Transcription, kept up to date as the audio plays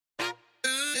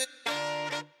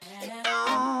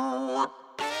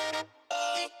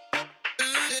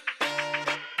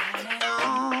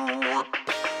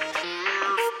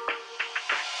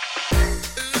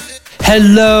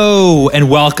Hello, and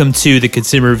welcome to the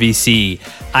Consumer VC.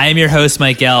 I am your host,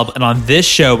 Mike Gelb, and on this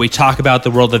show, we talk about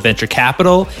the world of venture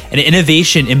capital and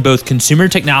innovation in both consumer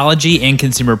technology and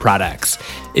consumer products.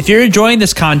 If you're enjoying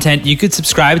this content, you could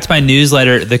subscribe to my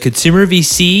newsletter,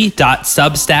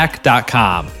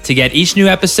 theconsumervc.substack.com, to get each new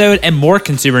episode and more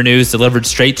consumer news delivered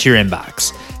straight to your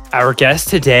inbox. Our guest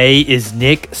today is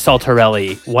Nick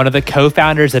Saltarelli, one of the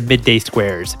co-founders of Midday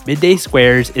Squares. Midday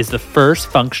Squares is the first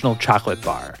functional chocolate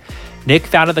bar. Nick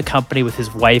founded the company with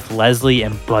his wife, Leslie,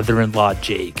 and brother-in-law,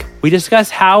 Jake. We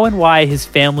discuss how and why his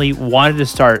family wanted to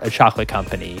start a chocolate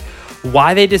company,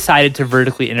 why they decided to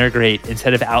vertically integrate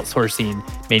instead of outsourcing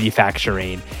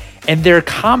manufacturing, and their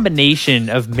combination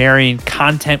of marrying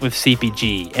content with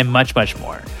CPG, and much, much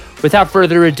more. Without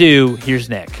further ado, here's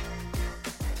Nick.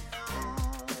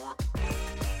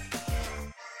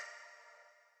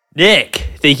 Nick,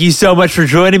 thank you so much for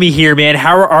joining me here, man.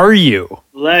 How are you?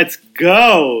 Let's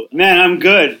go. Man, I'm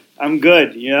good. I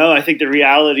think the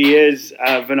reality is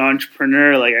of an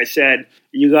entrepreneur, like I said,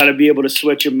 you got to be able to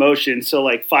switch emotions. So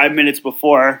like 5 minutes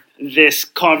before this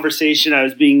conversation, I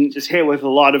was being just hit with a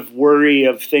lot of worry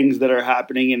of things that are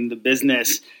happening in the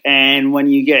business. And when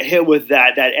you get hit with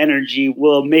that energy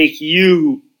will make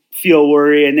you feel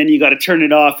worry, and then you got to turn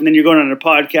it off, and then you're going on a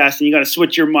podcast and you got to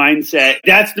switch your mindset.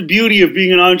 That's the beauty of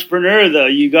being an entrepreneur, though.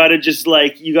 You got to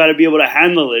be able to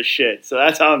handle this shit. So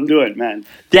that's how I'm doing, man.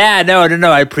 Yeah, no,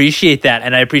 I appreciate that.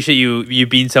 And I appreciate you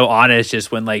being so honest just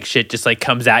when like shit just like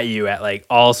comes at you at like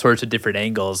all sorts of different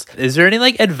angles. Is there any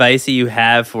like advice that you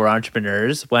have for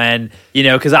entrepreneurs when,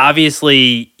 because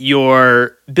obviously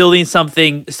you're building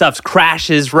something, stuff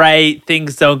crashes, right?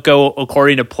 Things don't go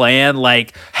according to plan.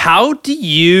 Like, how do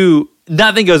you,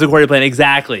 nothing goes according to plan.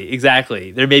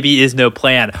 Exactly. There maybe is no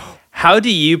plan. How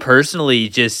do you personally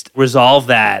just resolve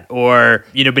that or,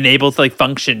 been able to like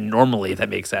function normally, if that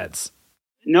makes sense?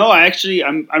 No,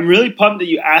 I'm really pumped that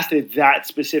you asked it that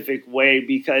specific way,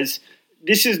 because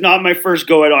this is not my first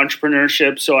go at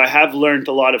entrepreneurship. So I have learned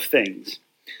a lot of things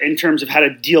in terms of how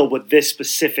to deal with this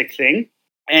specific thing.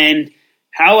 And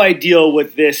how I deal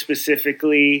with this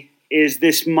specifically is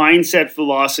this mindset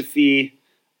philosophy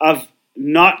of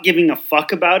not giving a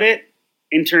fuck about it,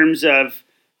 in terms of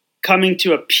coming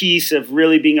to a piece of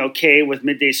really being okay with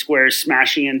Midday Squares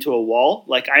smashing into a wall.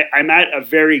 Like I'm at a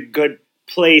very good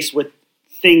place with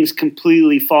things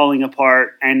completely falling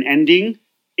apart and ending,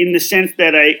 in the sense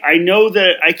that I know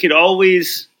that I could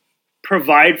always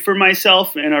provide for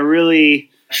myself in a really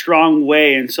strong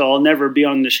way, and so I'll never be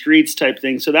on the streets type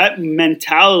thing. So that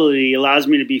mentality allows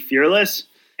me to be fearless,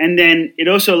 and then it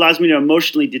also allows me to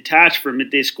emotionally detach from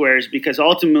Midday Squares, because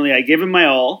ultimately I give it my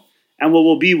all, and what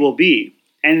will be.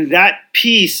 And that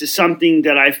piece is something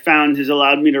that I found has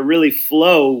allowed me to really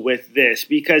flow with this,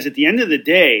 because at the end of the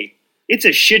day, it's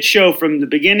a shit show from the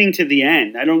beginning to the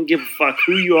end. I don't give a fuck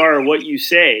who you are or what you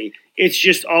say. It's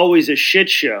just always a shit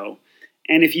show.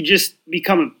 And if you just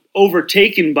become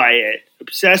overtaken by it,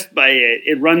 obsessed by it,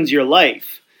 it runs your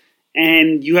life.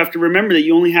 And you have to remember that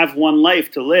you only have one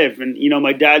life to live. And,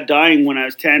 my dad dying when I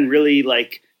was 10 really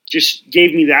just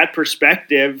gave me that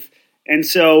perspective. And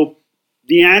so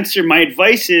my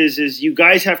advice is you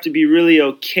guys have to be really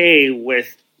okay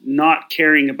with not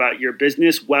caring about your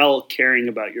business while caring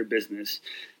about your business.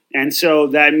 And so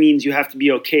that means you have to be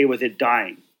okay with it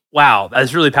dying. Wow,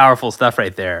 that's really powerful stuff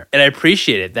right there. And I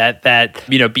appreciate it that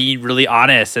being really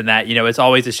honest, and that, it's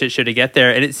always a shit show to get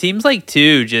there. And it seems like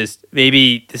too, just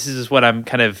maybe this is just what I'm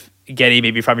kind of getting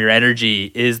maybe from your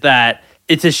energy, is that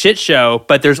it's a shit show,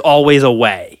 but there's always a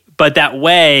way. But that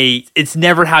way, it's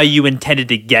never how you intended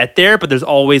to get there, but there's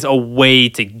always a way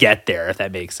to get there, if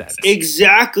that makes sense.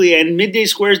 Exactly. And Midday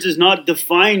Squares does not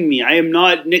define me. I am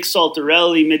not Nick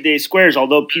Saltarelli, Midday Squares,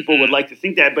 although people would like to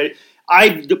think that. But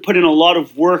I've put in a lot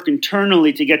of work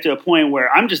internally to get to a point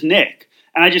where I'm just Nick.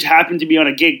 And I just happen to be on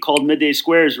a gig called Midday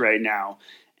Squares right now.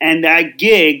 And that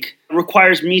gig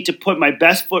requires me to put my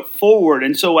best foot forward.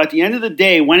 And so at the end of the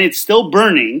day, when it's still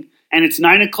burning and it's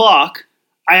 9 o'clock,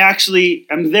 I actually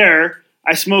am there.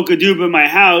 I smoke a doob in my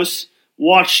house,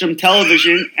 watch some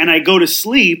television, and I go to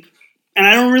sleep. And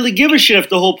I don't really give a shit if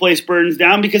the whole place burns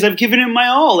down, because I've given it my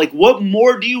all. Like, what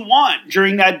more do you want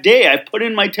during that day? I put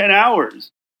in my 10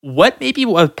 hours. What maybe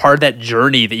was part of that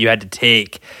journey that you had to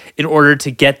take in order to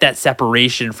get that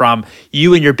separation from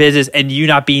you and your business, and you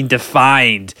not being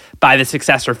defined by the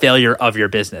success or failure of your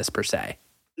business per se?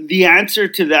 The answer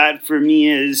to that for me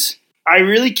is, I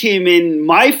really came in,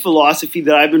 my philosophy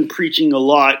that I've been preaching a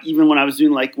lot, even when I was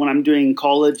doing when I'm doing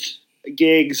college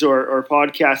gigs or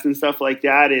podcasts and stuff like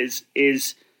that,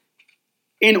 is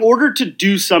in order to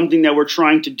do something that we're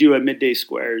trying to do at Midday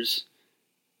Squares,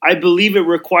 I believe it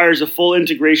requires a full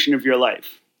integration of your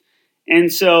life.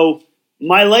 And so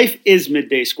my life is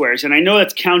Midday Squares. And I know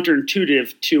that's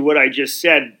counterintuitive to what I just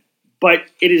said, but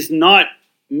it is not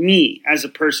me as a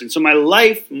person. So my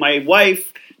life, my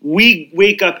wife, we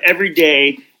wake up every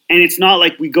day, and it's not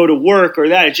like we go to work or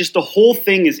that. It's just the whole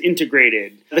thing is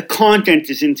integrated. The content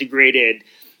is integrated.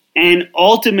 And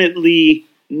ultimately,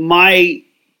 my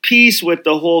piece with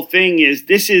the whole thing is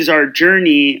this is our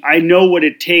journey. I know what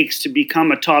it takes to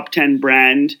become a top 10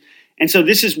 brand. And so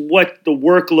this is what the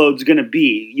workload's going to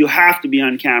be. You have to be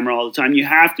on camera all the time. You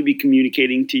have to be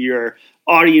communicating to your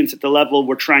audience at the level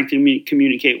we're trying to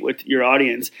communicate with your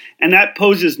audience. And that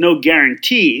poses no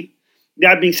guarantee.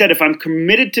 That being said, if I'm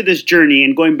committed to this journey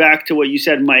and going back to what you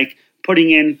said, Mike,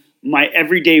 putting in my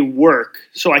everyday work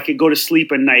so I could go to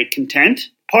sleep at night content,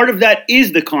 part of that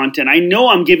is the content. I know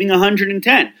I'm giving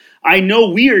 110. I know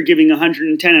we are giving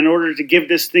 110 in order to give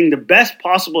this thing the best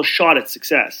possible shot at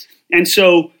success. And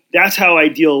so that's how I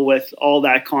deal with all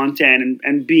that content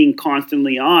and being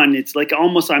constantly on. It's like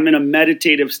almost I'm in a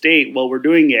meditative state while we're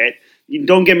doing it.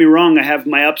 Don't get me wrong, I have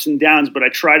my ups and downs, but I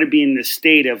try to be in this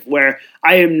state of where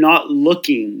I am not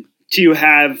looking to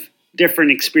have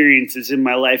different experiences in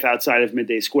my life outside of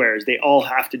Midday Squares. They all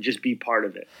have to just be part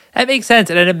of it. That makes sense.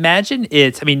 And I'd imagine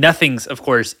nothing's, of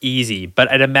course, easy,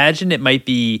 but I'd imagine it might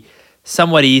be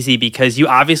somewhat easy because you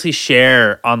obviously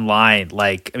share online,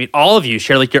 all of you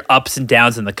share like your ups and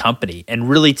downs in the company and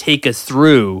really take us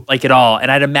through like it all.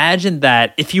 And I'd imagine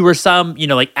that if you were some,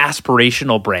 like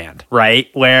aspirational brand, right,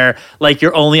 where like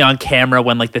you're only on camera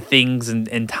when like the things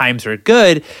and times are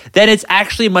good, then it's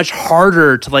actually much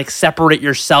harder to like separate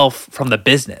yourself from the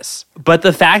business. But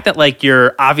the fact that like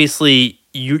you're obviously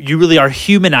you really are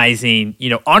humanizing,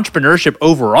 entrepreneurship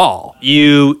overall.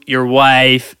 You, your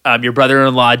wife, your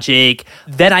brother-in-law, Jake.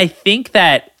 Then I think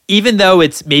that even though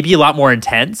it's maybe a lot more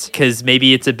intense, because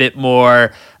maybe it's a bit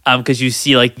more, because you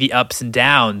see like the ups and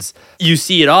downs, you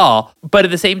see it all. But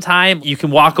at the same time, you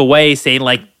can walk away saying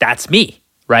like, that's me.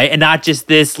 Right. And not just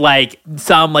this like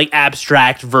some like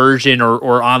abstract version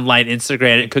or online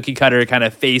Instagram cookie cutter kind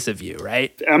of face of you.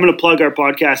 Right. I'm going to plug our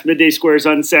podcast, Midday Squares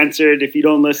Uncensored. If you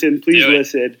don't listen, please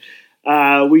listen.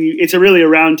 It's really a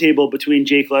round table between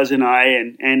Jake Les and I,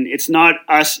 and it's not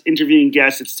us interviewing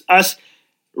guests. It's us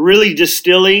really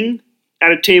distilling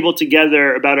at a table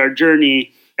together about our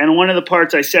journey. And one of the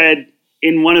parts I said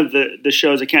in one of the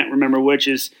shows, I can't remember which,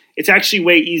 is it's actually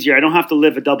way easier. I don't have to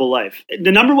live a double life.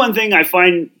 The number one thing I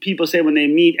find people say when they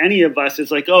meet any of us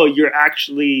is like, oh, you're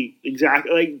actually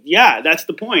exactly like, yeah, that's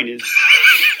the point.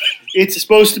 It's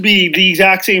supposed to be the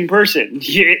exact same person.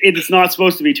 It's not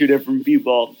supposed to be two different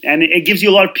people. And it gives you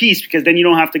a lot of peace because then you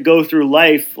don't have to go through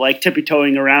life like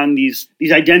tippy-toeing around these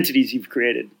identities you've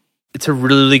created. It's a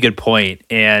really, really good point.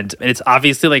 And it's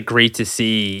obviously like great to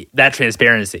see that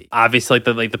transparency. Obviously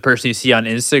like the person you see on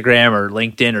Instagram or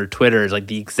LinkedIn or Twitter is like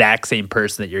the exact same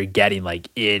person that you're getting like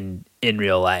in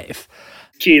real life.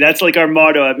 Key. That's like our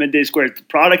motto at Midday Squares. The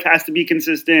product has to be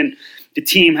consistent. The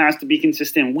team has to be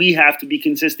consistent. We have to be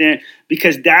consistent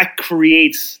because that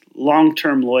creates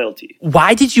long-term loyalty.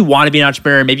 Why did you want to be an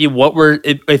entrepreneur? Maybe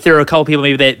if there were a couple people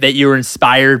maybe that you were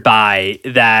inspired by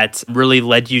that really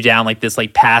led you down like this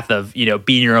like path of,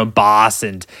 being your own boss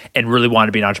and really want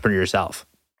to be an entrepreneur yourself?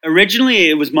 Originally,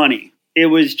 it was money. It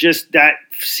was just that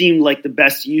seemed like the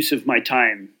best use of my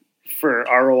time for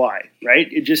ROI, right?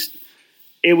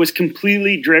 It was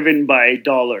completely driven by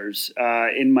dollars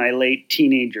in my late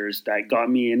teenagers that got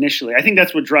me initially. I think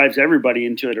that's what drives everybody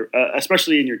into it,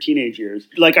 especially in your teenage years.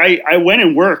 Like I went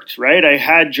and worked, right? I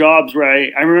had jobs where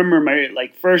I remember my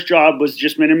first job was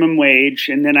just minimum wage.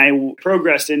 And then I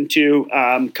progressed into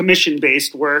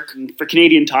commission-based work. For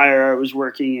Canadian Tire, I was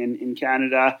working in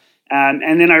Canada.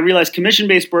 And then I realized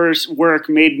commission-based work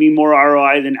made me more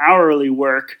ROI than hourly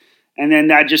work. And then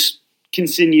that just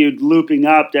continued looping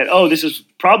up that, this is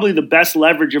probably the best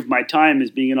leverage of my time is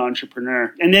being an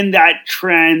entrepreneur. And then that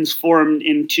transformed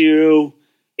into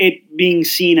it being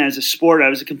seen as a sport. I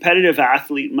was a competitive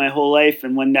athlete my whole life.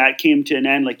 And when that came to an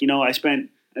end, I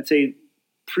spent, I'd say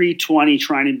pre-20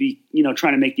 trying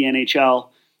to make the NHL.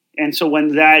 And so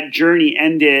when that journey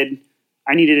ended,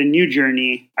 I needed a new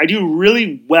journey. I do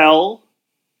really well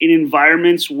in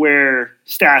environments where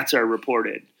stats are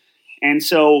reported. And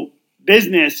so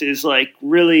business is like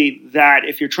really that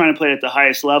if you're trying to play at the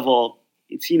highest level,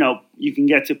 it's, you can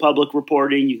get to public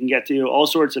reporting, you can get to all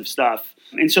sorts of stuff.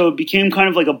 And so it became kind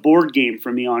of like a board game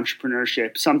for me,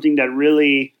 entrepreneurship, something that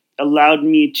really allowed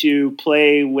me to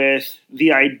play with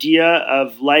the idea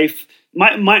of life.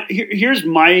 Here's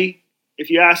my, if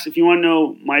you want to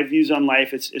know my views on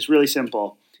life, it's really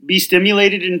simple. Be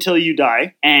stimulated until you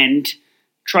die and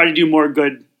try to do more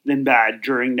good than bad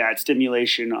during that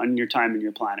stimulation on your time and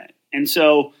your planet. And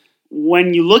so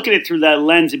when you look at it through that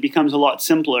lens, it becomes a lot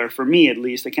simpler for me, at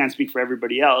least. I can't speak for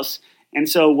everybody else. And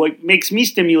so what makes me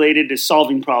stimulated is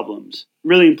solving problems,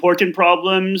 really important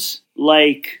problems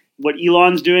like what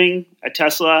Elon's doing at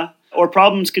Tesla, or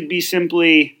problems could be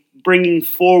simply bringing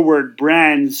forward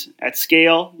brands at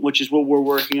scale, which is what we're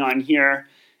working on here.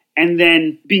 And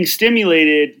then being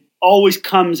stimulated always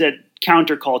comes at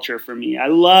counterculture for me. I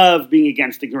love being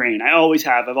against the grain. I always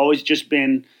have. I've always just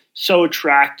been so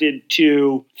attracted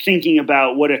to thinking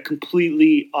about what a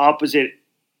completely opposite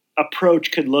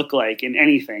approach could look like in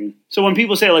anything. So when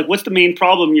people say, like, what's the main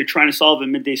problem you're trying to solve at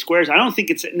Midday Squares? I don't think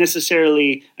it's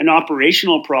necessarily an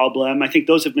operational problem. I think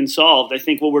those have been solved. I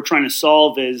think what we're trying to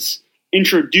solve is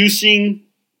introducing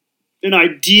an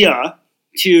idea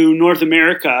to North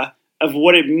America of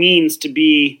what it means to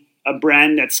be a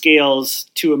brand that scales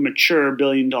to a mature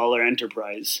billion-dollar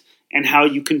enterprise, and how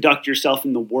you conduct yourself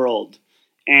in the world,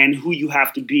 and who you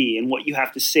have to be, and what you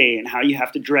have to say, and how you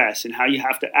have to dress, and how you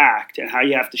have to act, and how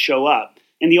you have to show up.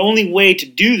 And the only way to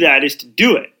do that is to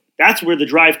do it. That's where the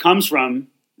drive comes from,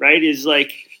 right? Is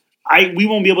like, we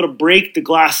won't be able to break the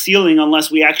glass ceiling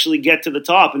unless we actually get to the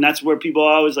top. And that's where people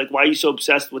are always like, why are you so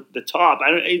obsessed with the top?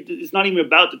 It's not even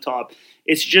about the top.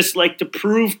 It's just like to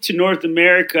prove to North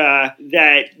America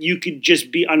that you could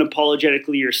just be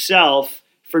unapologetically yourself,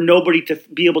 for nobody to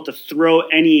be able to throw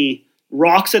any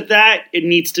rocks at that. It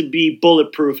needs to be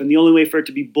bulletproof. And the only way for it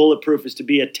to be bulletproof is to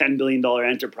be a $10 billion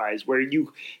enterprise where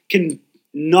you can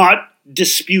not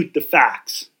dispute the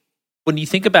facts. When you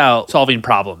think about solving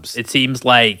problems, it seems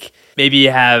like maybe you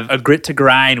have a grit to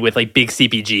grind with like big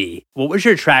CPG. What was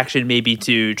your attraction maybe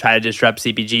to try to disrupt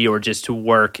CPG or just to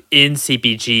work in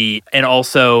CPG? And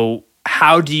also,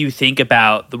 how do you think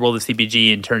about the world of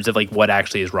CPG in terms of like what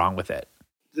actually is wrong with it?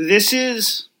 This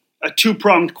is a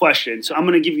two-pronged question. So I'm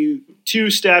going to give you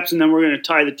 2 steps, and then we're going to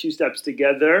tie the 2 steps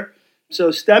together. So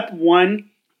step 1,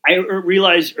 I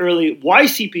realized early, why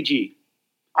CPG?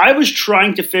 I was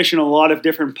trying to fish in a lot of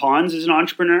different ponds as an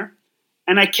entrepreneur,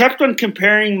 and I kept on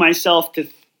comparing myself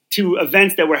to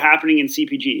events that were happening in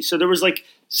CPG. So there was like,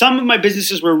 some of my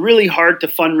businesses were really hard to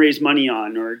fundraise money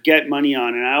on or get money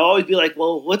on, and I always be like,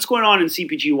 well, what's going on in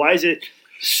CPG? Why is it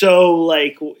so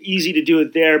like easy to do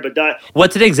it there? But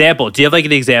what's an example? Do you have like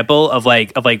an example of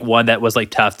like one that was like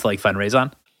tough to like fundraise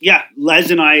on? Yeah, Les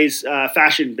and I's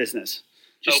fashion business,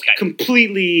 just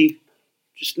completely.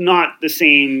 Just not the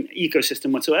same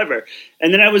ecosystem whatsoever.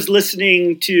 And then I was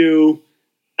listening to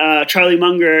Charlie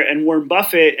Munger and Warren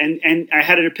Buffett, and I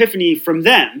had an epiphany from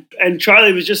them. And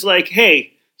Charlie was just like,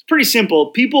 hey, it's pretty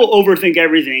simple. People overthink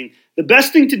everything. The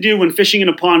best thing to do when fishing in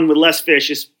a pond with less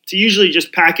fish is to usually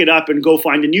just pack it up and go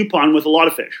find a new pond with a lot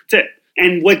of fish. That's it.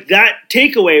 And what that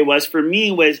takeaway was for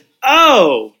me was,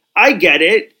 oh, I get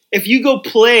it. If you go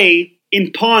play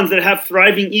in ponds that have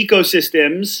thriving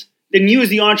ecosystems, then you as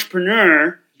the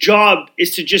entrepreneur, job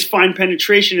is to just find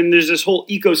penetration, and there's this whole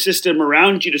ecosystem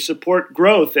around you to support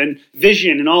growth and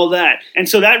vision and all that. And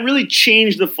so that really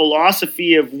changed the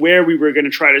philosophy of where we were going to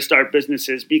try to start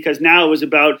businesses, because now it was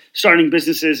about starting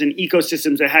businesses in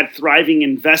ecosystems that had thriving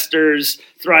investors,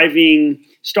 thriving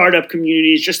startup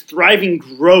communities, just thriving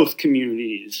growth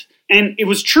communities. And it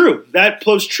was true. That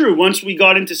was true. Once we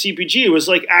got into CPG, it was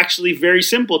like actually very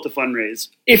simple to fundraise.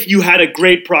 If you had a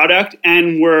great product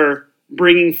and were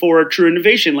bringing forward true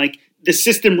innovation, like the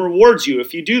system rewards you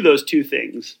if you do those 2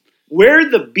 things. Where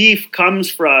the beef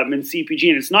comes from in CPG,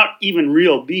 and it's not even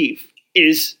real beef,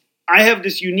 is I have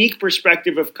this unique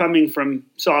perspective of coming from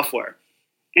software.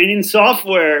 And in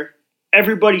software,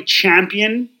 everybody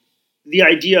championed the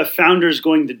idea of founders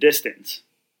going the distance.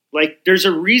 Like, there's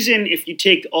a reason if you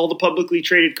take all the publicly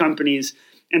traded companies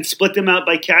and split them out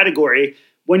by category,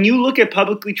 when you look at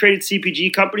publicly traded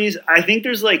CPG companies, I think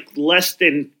there's like less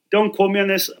than, don't quote me on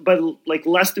this, but like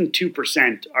less than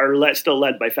 2% are still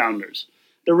led by founders.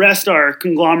 The rest are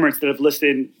conglomerates that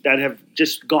have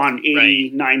just gone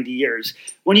 80, 90 years.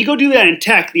 When you go do that in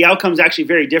tech, the outcome is actually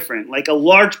very different. Like a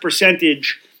large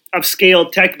percentage of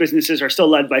scaled tech businesses are still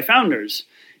led by founders.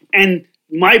 And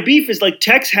my beef is like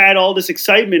tech's had all this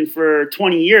excitement for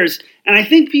 20 years. And I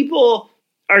think people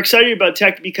are excited about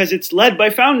tech because it's led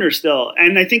by founders still.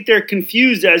 And I think they're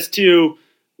confused as to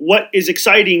what is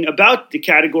exciting about the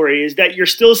category is that you're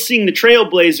still seeing the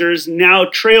trailblazers now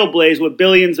trailblaze with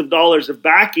billions of dollars of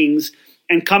backings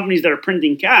and companies that are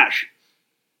printing cash.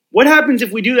 What happens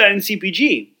if we do that in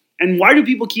CPG? And why do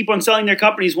people keep on selling their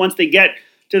companies once they get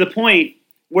to the point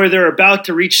where they're about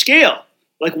to reach scale?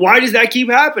 Like, why does that keep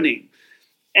happening?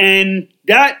 And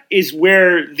that is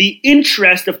where the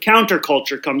interest of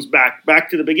counterculture comes back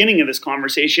to the beginning of this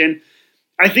conversation.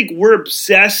 I think we're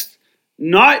obsessed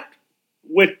not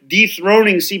with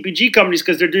dethroning CPG companies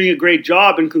because they're doing a great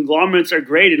job and conglomerates are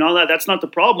great and all that. That's not the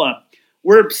problem.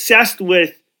 We're obsessed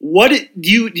with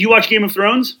do you watch Game of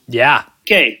Thrones? Yeah.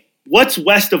 Okay. What's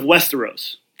west of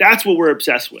Westeros? That's what we're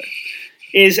obsessed with.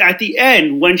 Is at the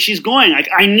end when she's going, like,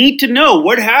 I need to know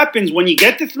what happens when you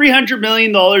get to $300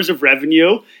 million of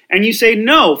revenue and you say,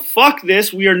 no, fuck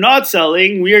this. We are not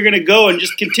selling. We are going to go and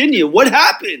just continue. What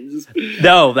happens?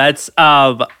 No, that's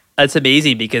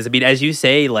amazing because, I mean, as you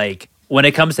say, like, when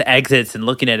it comes to exits and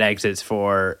looking at exits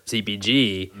for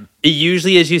CPG, it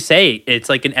usually, as you say, it's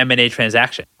like an M&A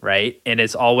transaction, right? And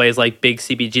it's always like big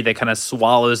CPG that kind of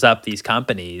swallows up these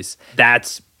companies.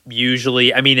 That's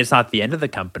usually, I mean, it's not the end of the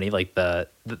company. Like the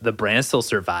brand still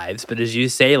survives, but as you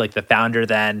say, like the founder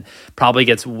then probably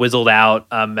gets whizzled out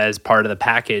as part of the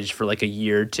package for like a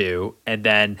year or two, and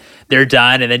then they're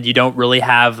done, and then you don't really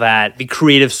have that. The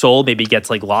creative soul maybe gets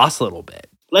like lost a little bit.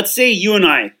 Let's say you and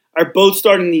I are both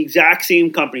starting the exact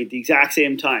same company at the exact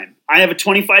same time. I have a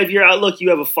 25-year outlook. You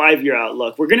have a 5-year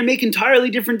outlook. We're going to make entirely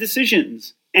different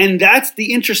decisions. And that's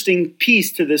the interesting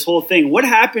piece to this whole thing. What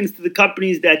happens to the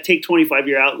companies that take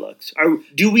 25-year outlooks?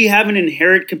 Do we have an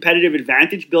inherent competitive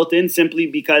advantage built in simply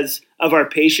because of our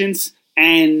patience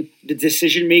and the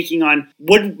decision-making on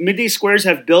would Midday Squares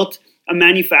have built a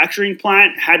manufacturing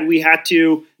plant had we had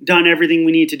to done everything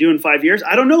we need to do in 5 years?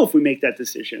 I don't know if we make that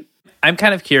decision. I'm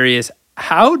kind of curious.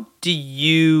 How do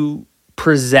you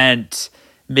present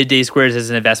Midday Squares as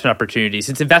an investment opportunity?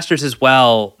 Since investors as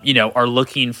well, are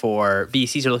looking for,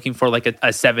 VCs are looking for like a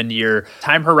 7-year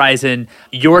time horizon.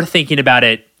 You're thinking about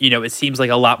it, it seems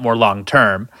like a lot more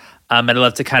long-term. And I'd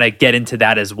love to kind of get into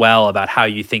that as well about how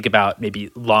you think about maybe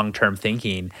long-term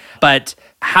thinking. But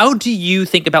how do you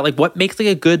think about like what makes like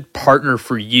a good partner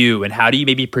for you, and how do you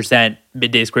maybe present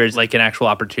Midday Squares like an actual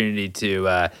opportunity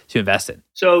to invest in?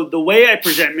 So the way I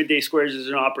present Midday Squares as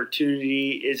an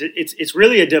opportunity is it's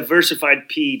really a diversified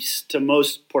piece to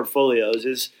most portfolios.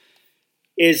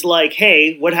 Is like,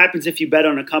 hey, what happens if you bet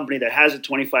on a company that has a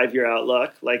 25-year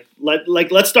outlook?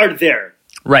 Let's start there.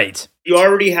 Right. You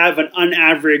already have an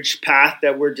unaveraged path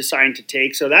that we're deciding to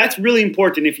take. So that's really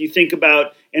important. If you think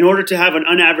about, in order to have an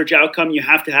unaveraged outcome, you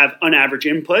have to have unaveraged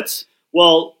inputs.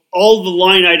 Well, all the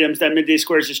line items that Midday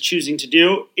Squares is choosing to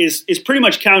do is pretty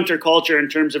much counterculture in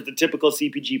terms of the typical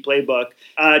CPG playbook,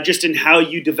 just in how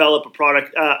you develop a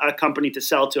product, a company to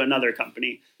sell to another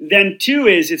company. Then two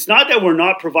is, it's not that we're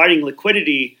not providing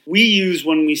liquidity. We use,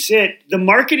 when we sit, the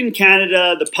market in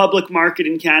Canada, the public market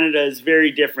in Canada is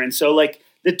very different. So like,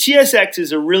 the TSX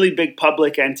is a really big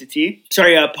public entity.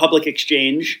 A public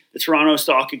exchange, the Toronto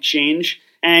Stock Exchange.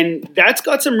 And that's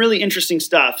got some really interesting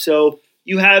stuff. So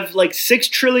you have like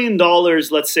 $6 trillion,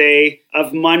 let's say,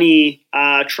 of money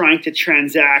trying to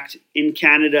transact in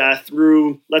Canada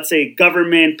through, let's say,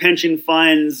 government, pension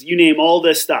funds, you name all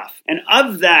this stuff. And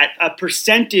of that, a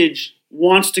percentage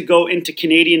wants to go into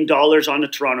Canadian dollars on the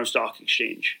Toronto Stock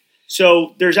Exchange.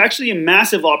 So there's actually a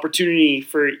massive opportunity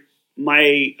for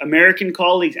my American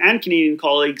colleagues and Canadian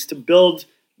colleagues to build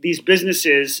these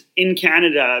businesses in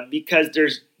Canada, because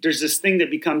there's this thing that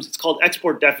it's called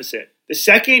export deficit. The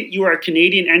second you are a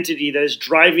Canadian entity that is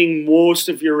driving most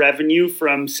of your revenue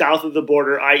from south of the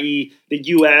border, i.e. the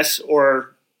US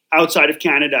or outside of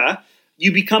Canada,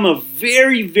 you become a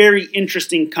very, very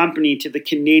interesting company to the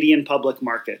Canadian public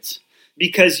markets,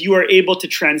 because you are able to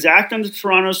transact on the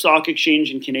Toronto Stock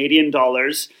Exchange in Canadian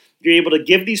dollars. You're able to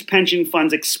give these pension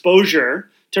funds exposure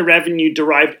to revenue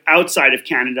derived outside of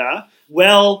Canada,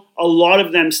 while a lot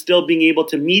of them still being able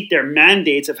to meet their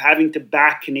mandates of having to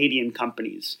back Canadian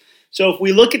companies. So if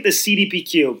we look at the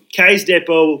CDPQ, Caisse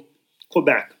Dépôt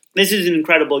Quebec, this is an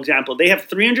incredible example. They have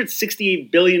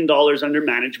 $368 billion under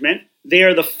management. They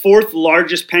are the 4th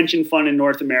largest pension fund in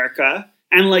North America.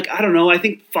 And I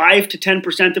think 5 to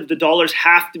 10% of the dollars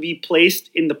have to be placed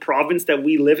in the province that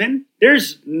we live in.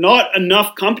 There's not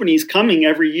enough companies coming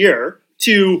every year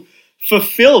to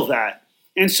fulfill that.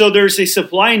 And so there's a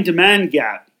supply and demand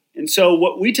gap. And so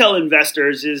what we tell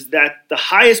investors is that the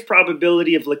highest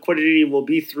probability of liquidity will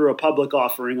be through a public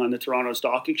offering on the Toronto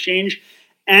Stock Exchange,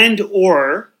 and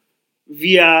or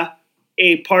via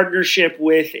a partnership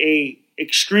with a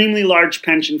extremely large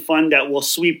pension fund that will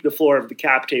sweep the floor of the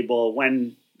cap table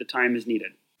when the time is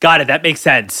needed. Got it. That makes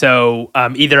sense. So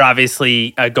either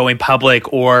obviously going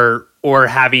public or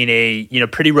having a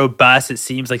pretty robust, it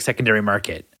seems like, secondary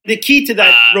market. The key to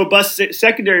that robust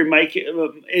secondary market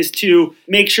is to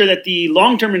make sure that the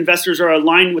long-term investors are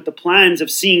aligned with the plans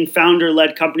of seeing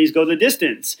founder-led companies go the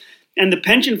distance. And the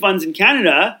pension funds in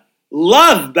Canada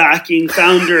love backing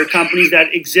founder companies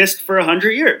that exist for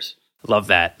 100 years. Love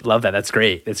that. Love that. That's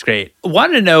great. That's great.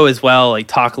 Wanted to know as well, like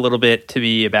talk a little bit to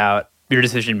me about your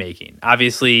decision making.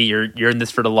 Obviously, you're in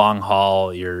this for the long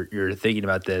haul. You're thinking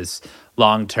about this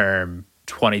long term,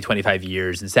 20, 25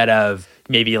 years instead of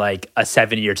maybe like a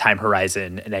 7-year time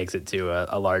horizon and exit to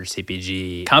a large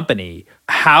CPG company.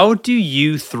 How do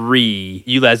you three,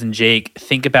 you, Les, and Jake,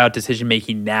 think about decision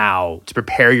making now to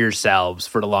prepare yourselves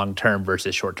for the long term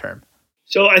versus short term?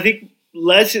 So I think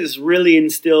Les has really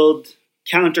instilled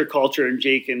counterculture in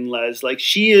Jake and Les. Like,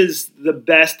 she is the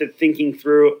best at thinking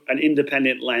through an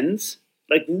independent lens.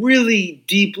 Like, really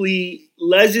deeply,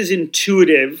 Les is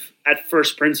intuitive at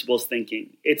first principles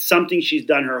thinking. It's something she's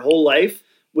done her whole life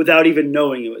without even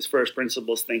knowing it was first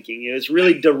principles thinking. It was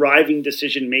really deriving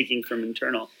decision making from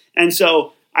internal. And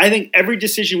so I think every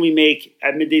decision we make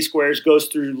at Midday Squares goes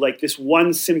through like this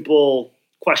one simple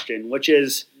question, which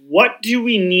is, what do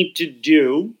we need to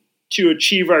do to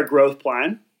achieve our growth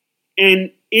plan?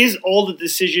 And is all the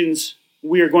decisions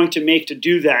we are going to make to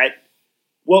do that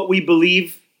what we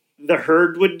believe the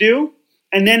herd would do?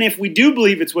 And then if we do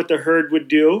believe it's what the herd would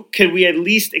do, could we at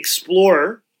least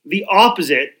explore the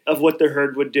opposite of what the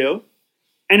herd would do?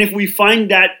 And if we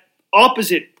find that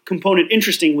opposite component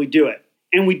interesting, we do it.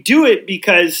 And we do it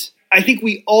because I think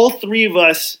we, all three of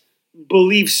us,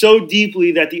 believe so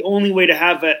deeply that the only way to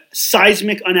have a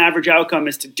seismic unaverage outcome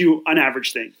is to do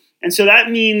unaverage things. And so that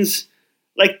means,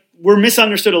 like, we're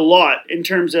misunderstood a lot in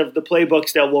terms of the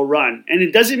playbooks that we'll run. And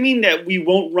it doesn't mean that we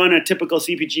won't run a typical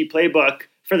CPG playbook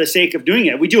for the sake of doing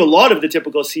it. We do a lot of the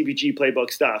typical CPG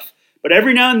playbook stuff. But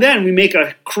every now and then we make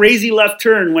a crazy left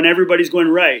turn when everybody's going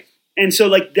right. And so,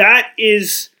 like, that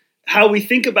is how we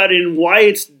think about it, and why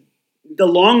it's the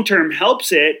long term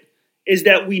helps it is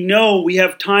that we know we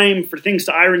have time for things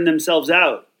to iron themselves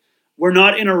out. We're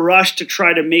not in a rush to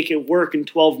try to make it work in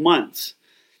 12 months.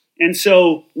 And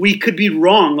so we could be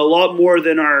wrong a lot more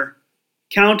than our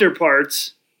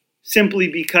counterparts simply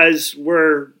because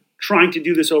we're trying to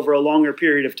do this over a longer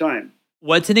period of time.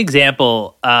 What's an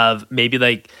example of maybe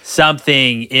like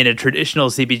something in a traditional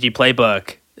CPG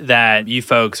playbook that you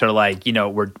folks are like, you know,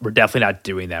 we're definitely not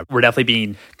doing that. We're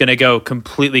definitely going to go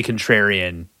completely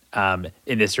contrarian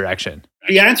in this direction?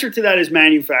 The answer to that is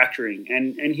manufacturing.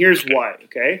 And here's why,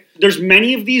 okay? There's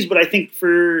many of these, but I think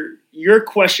for your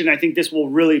question, I think this will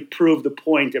really prove the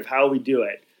point of how we do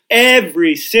it.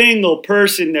 Every single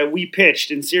person that we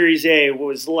pitched in Series A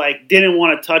was like, didn't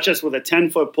want to touch us with a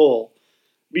 10-foot pole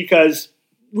because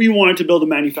we wanted to build a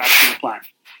manufacturing plant.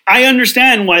 I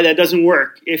understand why that doesn't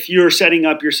work if you're setting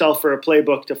up yourself for a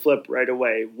playbook to flip right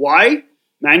away. Why?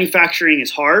 Manufacturing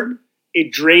is hard.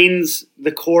 It drains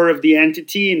the core of the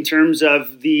entity in terms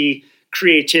of the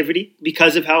creativity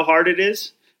because of how hard it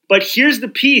is. But here's the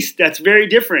piece that's very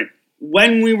different.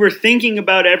 When we were thinking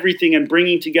about everything and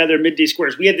bringing together Midday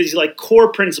Squares, we had these like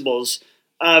core principles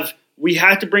of we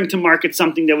had to bring to market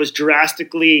something that was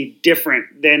drastically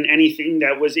different than anything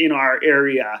that was in our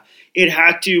area. It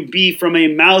had to be from a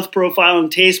mouth profile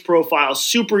and taste profile,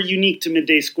 super unique to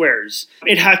Midday Squares.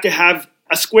 It had to have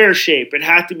a square shape. It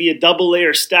had to be a double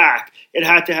layer stack. It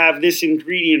had to have this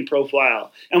ingredient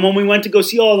profile. And when we went to go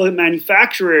see all the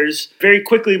manufacturers, very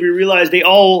quickly we realized they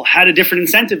all had a different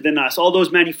incentive than us. All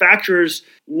those manufacturers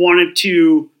wanted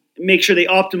to make sure they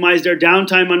optimized their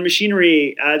downtime on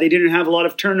machinery. They didn't have a lot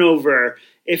of turnover.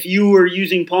 If you were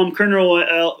using palm kernel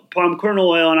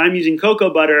oil and I'm using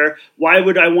cocoa butter, why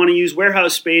would I want to use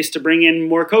warehouse space to bring in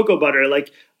more cocoa butter?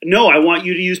 Like, no, I want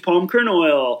you to use palm kernel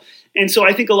oil. And so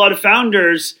I think a lot of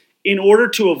founders, in order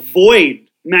to avoid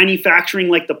manufacturing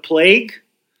like the plague,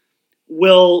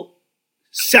 will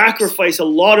sacrifice a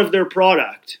lot of their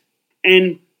product.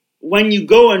 And when you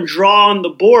go and draw on the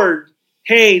board,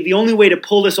 hey, the only way to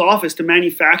pull this off is to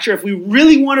manufacture. If we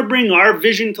really want to bring our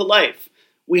vision to life,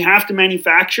 we have to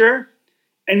manufacture.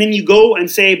 And then you go and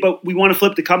say, but we want to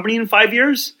flip the company in 5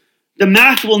 years. The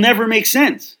math will never make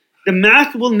sense. The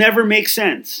math will never make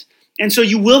sense. And so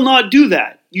you will not do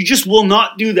that. You just will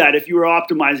not do that if you are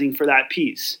optimizing for that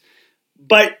piece.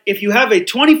 But if you have a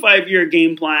 25-year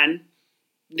game plan,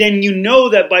 then you know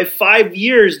that by 5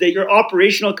 years that your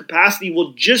operational capacity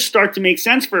will just start to make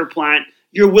sense for a plant.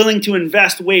 You're willing to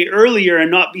invest way earlier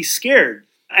and not be scared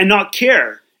and not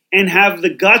care and have the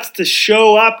guts to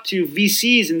show up to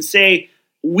VCs and say,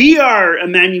 we are a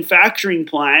manufacturing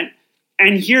plant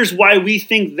and here's why we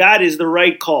think that is the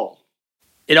right call.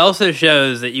 It also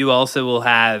shows that you also will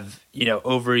have, you know,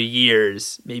 over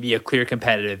years, maybe a clear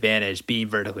competitive advantage being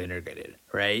vertically integrated,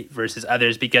 right? Versus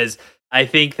others, because I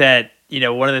think that, you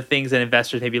know, one of the things that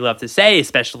investors maybe love to say,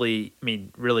 especially, I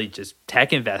mean, really just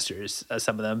tech investors,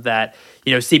 some of them, that,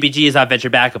 you know, CPG is not venture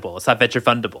backable. It's not venture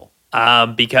fundable,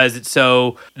 because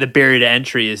the barrier to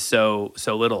entry is so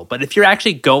little. But if you're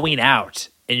actually going out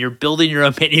and you're building your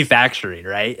own manufacturing,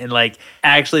 right, and like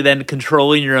actually then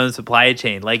controlling your own supply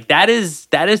chain, like that is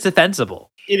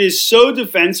defensible. It is so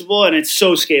defensible and it's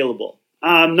so scalable.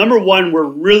 Number one,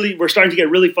 we're starting to get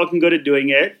really fucking good at doing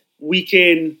it. We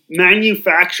can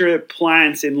manufacture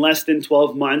plants in less than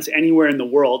 12 months anywhere in the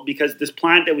world because this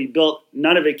plant that we built,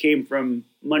 none of it came from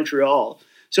Montreal.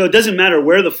 So it doesn't matter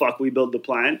where the fuck we build the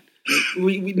plant.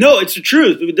 No, it's the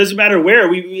truth. It doesn't matter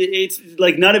where. It's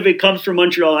like none of it comes from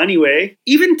Montreal anyway.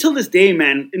 Even till this day,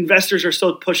 man, investors are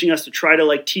still pushing us to try to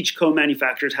like teach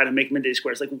co-manufacturers how to make midday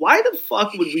squares. Like, why the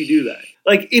fuck would we do that?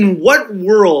 Like, in what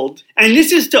world? And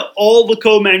this is to all the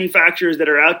co-manufacturers that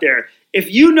are out there. If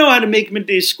you know how to make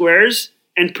midday squares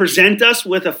and present us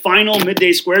with a final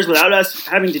midday squares without us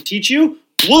having to teach you,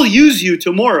 we'll use you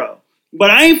tomorrow. But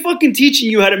I ain't fucking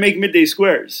teaching you how to make midday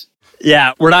squares.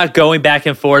 Yeah, we're not going back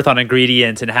and forth on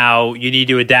ingredients and how you need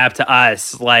to adapt to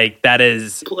us. Like, that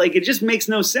is... Like, it just makes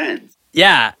no sense.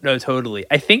 Yeah, no, totally.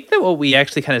 I think that what we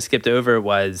actually kind of skipped over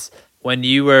was when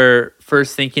you were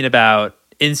first thinking about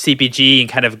in CPG and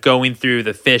kind of going through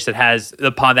the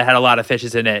pond that had a lot of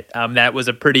fishes in it. That was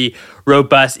a pretty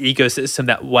robust ecosystem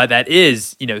that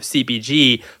is,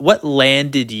 CPG. What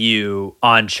landed you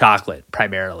on chocolate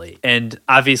primarily? And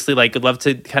obviously, like, I'd love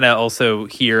to kind of also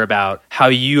hear about how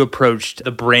you approached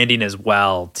the branding as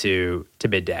well to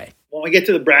Midday. When we get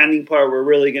to the branding part, we're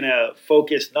really going to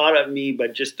focus not on me,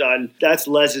 but just on, that's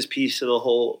Les's piece to the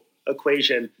whole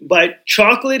equation. But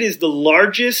chocolate is the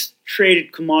largest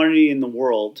traded commodity in the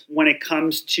world when it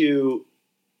comes to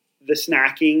the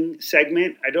snacking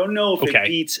segment. I don't know if it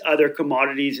beats other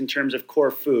commodities in terms of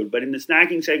core food, but in the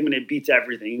snacking segment, it beats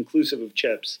everything, inclusive of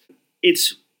chips.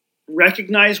 It's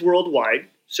recognized worldwide,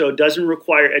 so it doesn't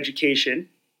require education.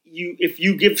 If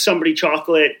you give somebody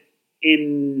chocolate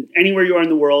in anywhere you are in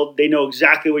the world, they know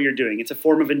exactly what you're doing. It's a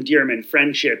form of endearment,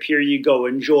 friendship. Here you go,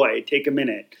 enjoy, take a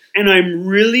minute. And I'm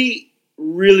really,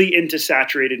 really into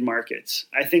saturated markets.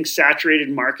 I think saturated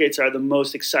markets are the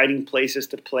most exciting places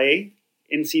to play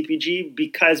in CPG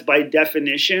because by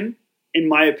definition, in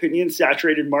my opinion,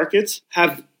 saturated markets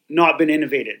have not been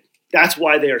innovated. That's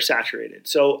why they are saturated.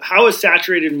 So how a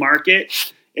saturated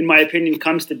market, in my opinion,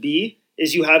 comes to be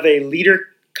is you have a leader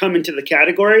come into the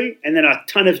category and then a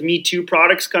ton of Me Too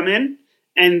products come in.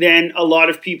 And then a lot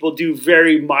of people do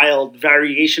very mild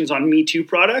variations on Me Too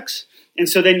products. And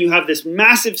so then you have this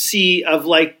massive sea of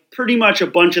like pretty much a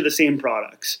bunch of the same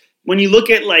products. When you look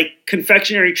at like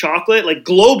confectionery chocolate, like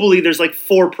globally, there's like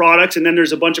 4 products and then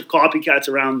there's a bunch of copycats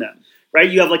around them, right?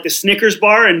 You have like the Snickers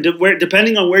bar and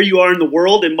depending on where you are in the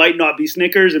world, it might not be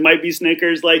Snickers, it might be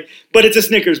Snickers, but it's a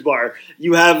Snickers bar.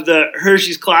 You have the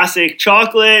Hershey's Classic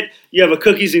Chocolate, you have a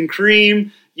cookies and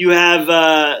cream, you have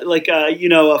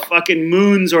a fucking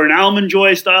Moons or an Almond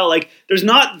Joy style. Like there's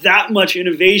not that much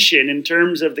innovation in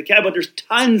terms of the cat, but there's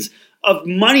tons of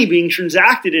money being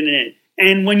transacted in it.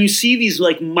 And when you see these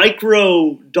like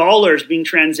micro dollars being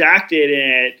transacted in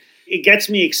it, it gets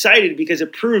me excited because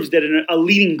it proves that a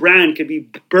leading brand could be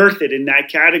birthed in that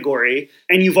category.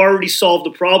 And you've already solved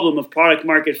the problem of product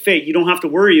market fit. You don't have to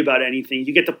worry about anything.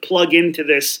 You get to plug into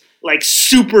this like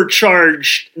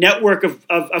supercharged network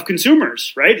of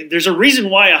consumers, right? There's a reason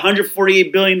why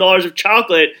 $148 billion of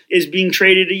chocolate is being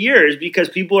traded a year is because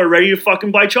people are ready to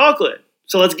fucking buy chocolate.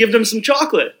 So let's give them some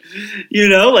chocolate,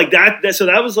 like that. So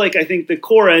that was like, I think the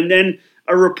core. And then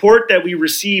a report that we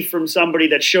received from somebody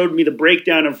that showed me the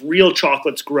breakdown of real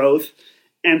chocolate's growth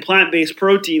and plant-based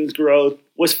proteins growth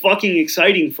was fucking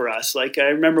exciting for us. Like I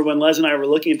remember when Les and I were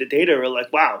looking at the data, we're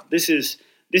like, wow, this is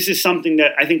something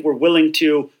that I think we're willing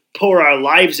to pour our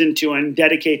lives into and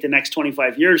dedicate the next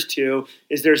 25 years to,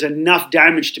 is there's enough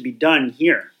damage to be done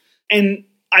here. And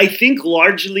I think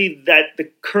largely that the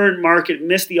current market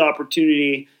missed the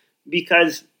opportunity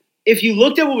because if you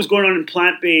looked at what was going on in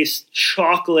plant-based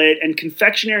chocolate and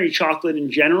confectionery chocolate in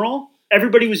general,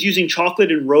 everybody was using chocolate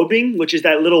enrobing, which is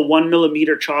that little 1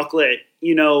 millimeter chocolate,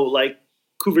 like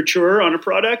couverture on a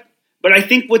product. But I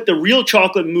think what the real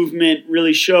chocolate movement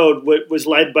really showed was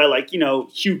led by like,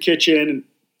 Hugh Kitchen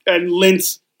and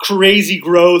Lindt's crazy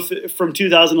growth from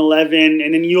 2011.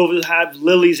 And then you'll have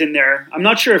Lily's in there. I'm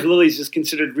not sure if Lily's is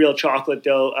considered real chocolate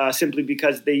though, simply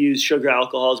because they use sugar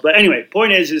alcohols. But anyway,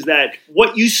 point is that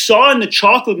what you saw in the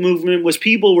chocolate movement was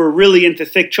people were really into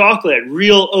thick chocolate,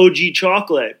 real OG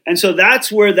chocolate. And so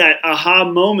that's where that aha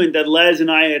moment that Les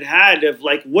and I had of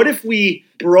like, what if we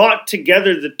brought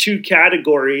together the two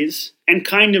categories and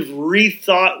kind of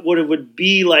rethought what it would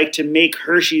be like to make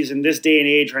Hershey's in this day and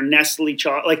age or Nestle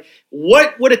chocolate. Like,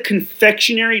 what would a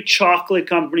confectionery chocolate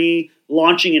company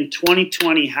launching in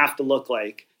 2020 have to look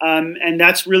like? And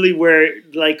that's really where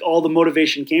like all the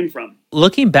motivation came from.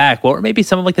 Looking back, what were maybe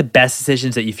some of like the best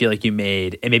decisions that you feel like you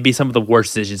made, and maybe some of the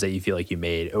worst decisions that you feel like you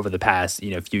made over the past,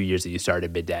 few years that you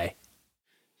started Midday?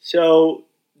 So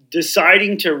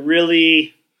deciding to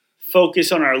really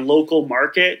focus on our local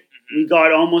market, we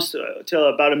got almost to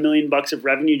about $1 million of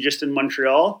revenue just in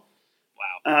Montreal.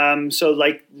 Wow. So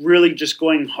like really just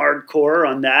going hardcore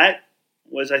on that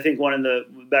was, I think, one of the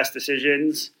best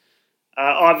decisions.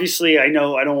 Obviously, I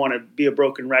know I don't want to be a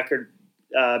broken record.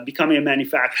 Becoming a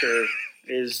manufacturer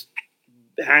is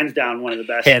hands down one of the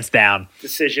best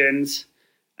decisions.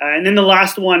 And then the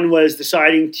last one was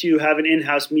deciding to have an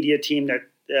in-house media team that,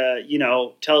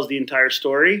 tells the entire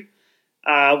story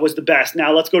was the best.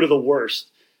 Now let's go to the worst.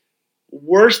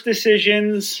 Worst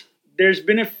decisions. There's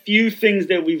been a few things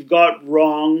that we've got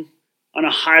wrong on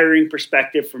a hiring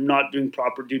perspective from not doing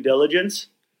proper due diligence.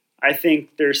 I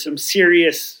think there's some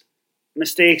serious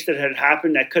mistakes that had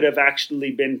happened that could have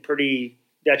actually been pretty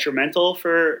detrimental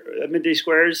for Midday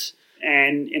Squares.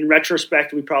 And in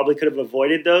retrospect, we probably could have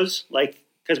avoided those,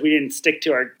 because we didn't stick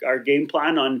to our game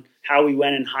plan on how we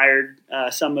went and hired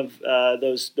some of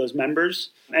those members.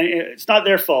 And it's not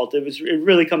their fault. It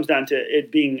really comes down to it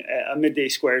being a Midday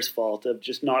Squares fault of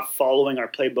just not following our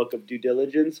playbook of due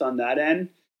diligence on that end.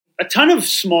 A ton of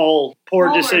small,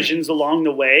 poor decisions along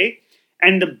the way.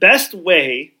 And the best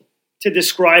way to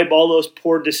describe all those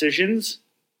poor decisions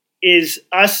is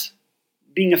us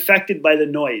being affected by the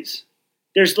noise.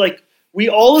 There's we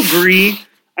all agree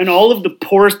on all of the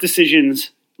poorest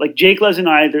decisions, like Jake, Les, and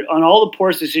I, on all the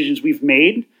poorest decisions we've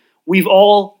made, we've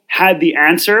all had the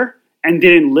answer and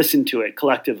didn't listen to it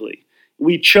collectively.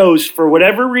 We chose, for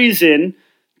whatever reason,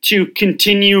 to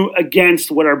continue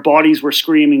against what our bodies were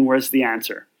screaming was the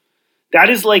answer. That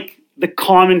is the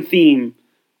common theme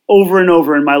over and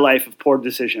over in my life of poor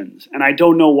decisions. And I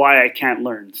don't know why I can't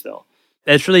learn still.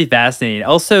 That's really fascinating.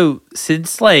 Also,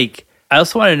 since I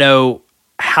also want to know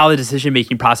how the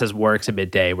decision-making process works at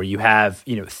Midday, where you have,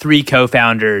 3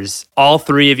 co-founders, all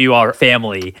 3 of you are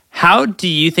family. How do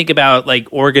you think about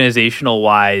organizational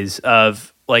wise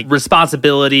of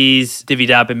responsibilities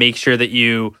divvied up and make sure that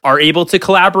you are able to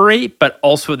collaborate, but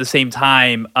also at the same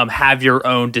time have your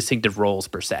own distinctive roles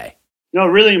per se? No,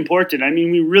 really important. I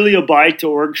mean, we really abide to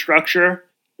org structure.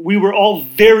 We were all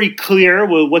very clear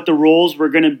with what the roles were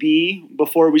going to be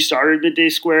before we started Midday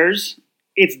Squares.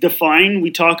 It's defined. We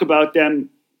talk about them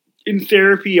in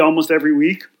therapy almost every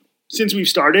week since we've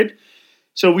started.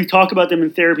 So we talk about them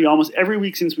in therapy almost every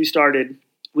week since we started.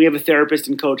 We have a therapist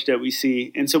and coach that we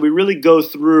see. And so we really go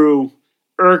through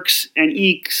irks and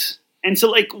eeks. And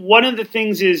so one of the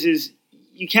things is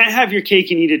you can't have your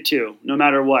cake and eat it too, no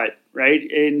matter what, right?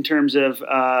 In terms of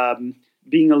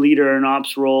being a leader in an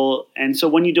ops role. And so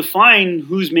when you define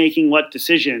who's making what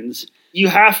decisions, you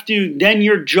have to, then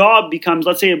your job becomes,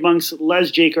 let's say amongst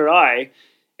Les, Jake, or I,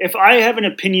 if I have an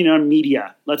opinion on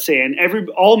media, let's say, and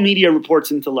all media reports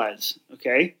into Les,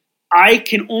 okay? I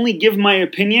can only give my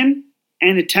opinion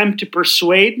and attempt to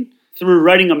persuade through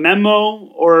writing a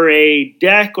memo or a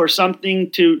deck or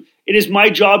something it is my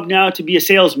job now to be a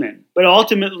salesman. But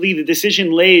ultimately, the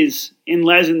decision lays in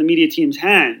Les and the media team's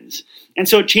hands. And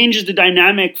so it changes the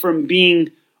dynamic from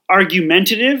being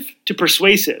argumentative to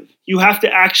persuasive. You have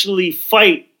to actually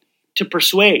fight to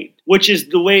persuade, which is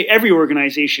the way every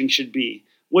organization should be,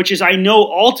 which is I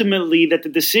know ultimately that the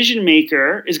decision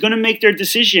maker is going to make their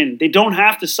decision. They don't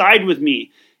have to side with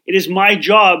me. It is my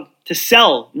job to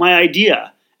sell my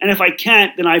idea. And if I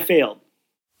can't, then I failed.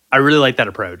 I really like that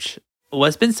approach.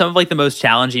 What's been some of the most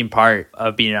challenging part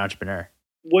of being an entrepreneur?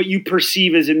 What you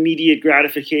perceive as immediate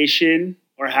gratification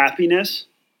or happiness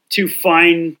to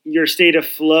find your state of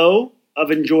flow of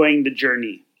enjoying the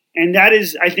journey. And that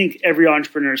is, I think, every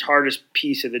entrepreneur's hardest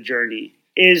piece of the journey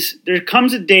is there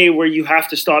comes a day where you have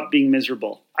to stop being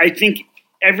miserable. I think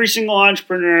every single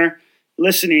entrepreneur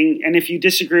listening, and if you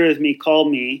disagree with me, call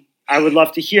me. I would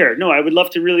love to hear. No, I would love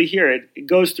to really hear it. It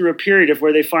goes through a period of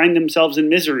where they find themselves in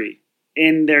misery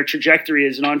in their trajectory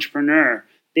as an entrepreneur.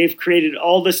 They've created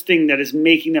all this thing that is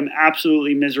making them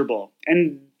absolutely miserable.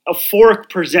 And a fork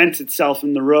presents itself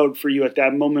in the road for you at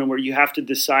that moment where you have to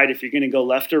decide if you're going to go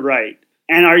left or right.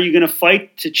 And are you going to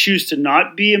fight to choose to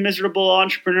not be a miserable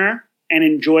entrepreneur and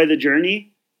enjoy the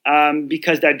journey?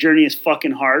 Because that journey is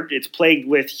fucking hard. It's plagued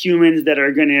with humans that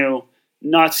are going to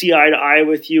not see eye to eye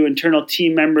with you, internal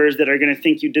team members that are going to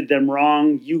think you did them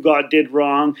wrong, did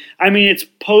wrong. I mean, it's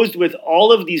posed with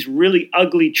all of these really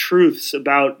ugly truths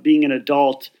about being an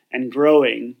adult and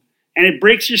growing. And it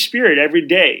breaks your spirit every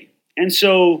day. And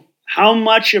so how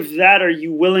much of that are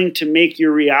you willing to make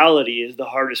your reality is the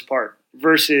hardest part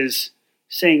versus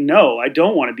saying, no, I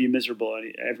don't want to be miserable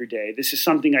every day. This is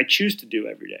something I choose to do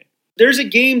every day. There's a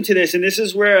game to this, and this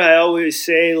is where I always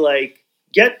say, like,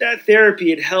 get that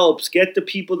therapy. It helps. Get the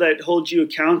people that hold you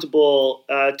accountable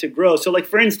to grow. So, like,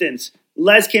 for instance,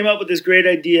 Les came up with this great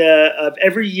idea of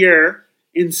every year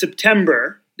in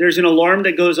September, there's an alarm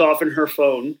that goes off in her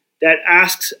phone that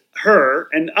asks her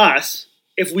and us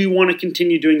if we want to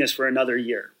continue doing this for another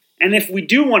year. And if we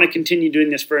do want to continue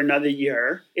doing this for another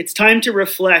year, it's time to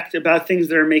reflect about things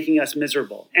that are making us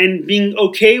miserable and being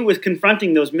okay with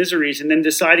confronting those miseries and then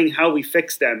deciding how we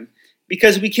fix them.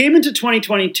 Because we came into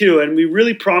 2022 and we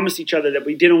really promised each other that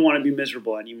we didn't want to be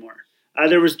miserable anymore.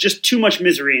 There was just too much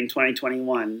misery in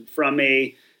 2021 from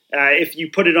if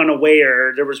you put it on a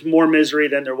weigher, there was more misery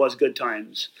than there was good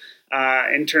times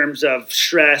in terms of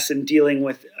stress and dealing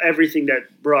with everything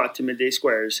that brought to Midday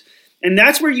Squares. And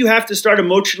that's where you have to start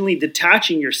emotionally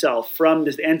detaching yourself from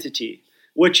this entity,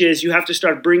 which is you have to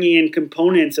start bringing in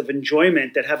components of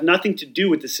enjoyment that have nothing to do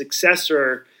with the success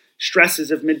or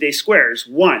stresses of Midday Squares,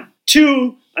 1.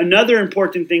 2, another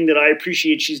important thing that I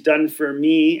appreciate she's done for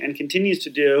me and continues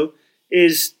to do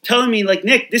is telling me, like,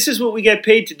 Nick, this is what we get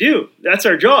paid to do. That's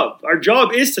our job. Our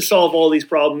job is to solve all these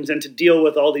problems and to deal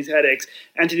with all these headaches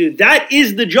and to do that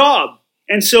is the job.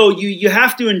 And so you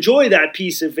have to enjoy that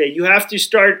piece of it. You have to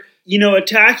start,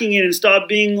 attacking it and stop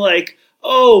being like,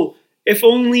 oh, if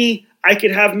only I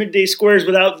could have Midday Squares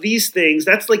without these things.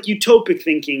 That's like utopic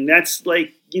thinking. That's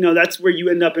like, that's where you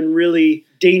end up in really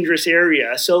dangerous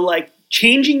area. So like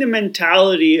changing the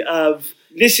mentality of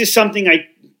this is something I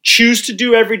choose to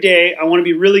do every day. I want to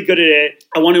be really good at it.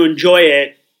 I want to enjoy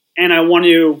it. And I want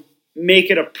to make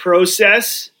it a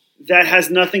process that has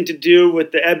nothing to do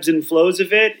with the ebbs and flows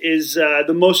of it is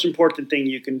the most important thing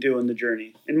you can do in the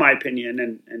journey, in my opinion,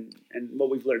 and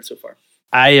what we've learned so far.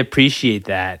 I appreciate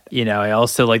that. I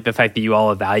also like the fact that you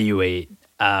all evaluate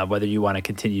whether you want to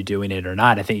continue doing it or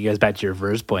not. I think it goes back to your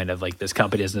first point of like this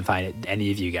company doesn't find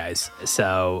any of you guys.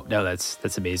 So no,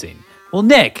 that's amazing. Well,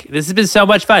 Nick, this has been so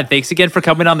much fun. Thanks again for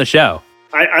coming on the show.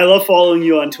 I love following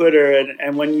you on Twitter,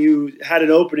 and when you had an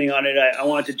opening on it, I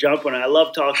wanted to jump on it. I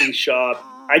love talking shop.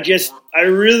 I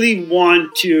really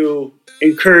want to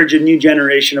encourage a new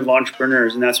generation of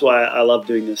entrepreneurs, and that's why I love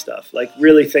doing this stuff, like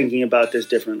really thinking about this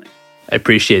differently. I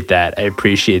appreciate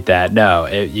that. No,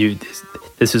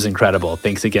 this was incredible.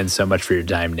 Thanks again so much for your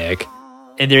time, Nick.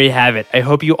 And there you have it. I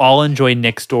hope you all enjoyed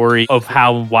Nick's story of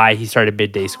how and why he started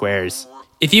Midday Squares.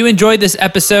 If you enjoyed this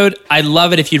episode, I'd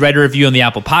love it if you'd write a review on the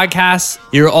Apple Podcasts.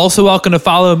 You're also welcome to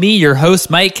follow me, your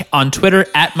host, Mike, on Twitter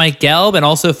 @Mike Gelb, and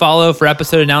also follow for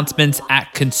episode announcements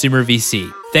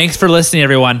 @ConsumerVC. Thanks for listening,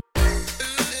 everyone.